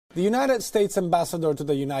The United States ambassador to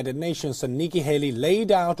the United Nations, Nikki Haley,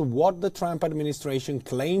 laid out what the Trump administration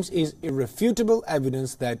claims is irrefutable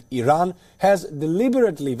evidence that Iran has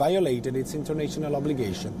deliberately violated its international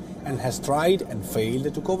obligation and has tried and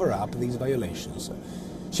failed to cover up these violations.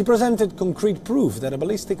 She presented concrete proof that a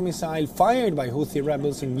ballistic missile fired by Houthi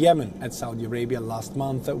rebels in Yemen at Saudi Arabia last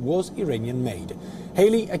month was Iranian-made.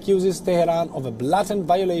 Haley accuses Tehran of a blatant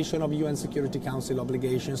violation of UN Security Council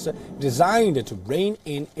obligations designed to rein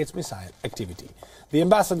in its missile activity. The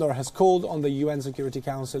ambassador has called on the UN Security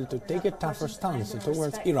Council to take a tougher stance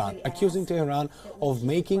towards Iran, accusing Tehran of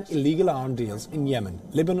making illegal arms deals in Yemen,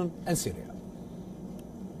 Lebanon and Syria.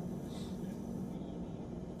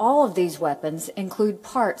 All of these weapons include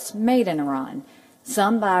parts made in Iran,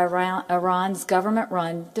 some by Iran's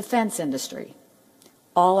government-run defense industry.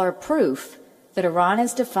 All are proof that Iran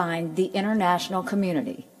has defied the international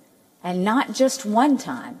community, and not just one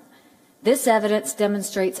time. This evidence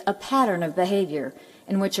demonstrates a pattern of behavior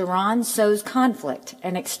in which Iran sows conflict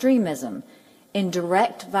and extremism in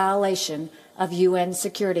direct violation of UN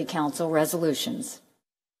Security Council resolutions.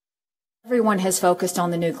 Everyone has focused on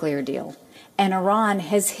the nuclear deal, and Iran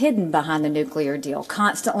has hidden behind the nuclear deal,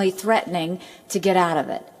 constantly threatening to get out of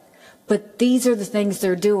it. But these are the things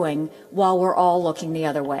they're doing while we're all looking the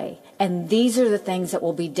other way. And these are the things that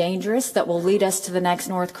will be dangerous, that will lead us to the next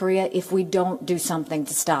North Korea if we don't do something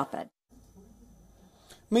to stop it.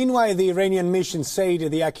 Meanwhile, the Iranian mission said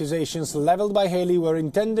the accusations leveled by Haley were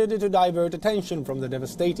intended to divert attention from the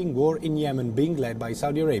devastating war in Yemen being led by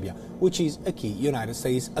Saudi Arabia, which is a key United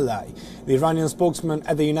States ally. The Iranian spokesman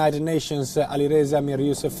at the United Nations, Alireza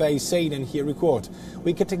Miryusefei, said, and here we quote,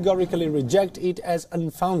 "We categorically reject it as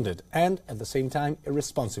unfounded and, at the same time,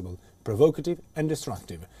 irresponsible, provocative and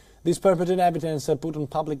destructive. This purported evidence put on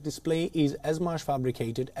public display is as much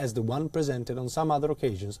fabricated as the one presented on some other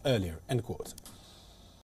occasions earlier." End quote.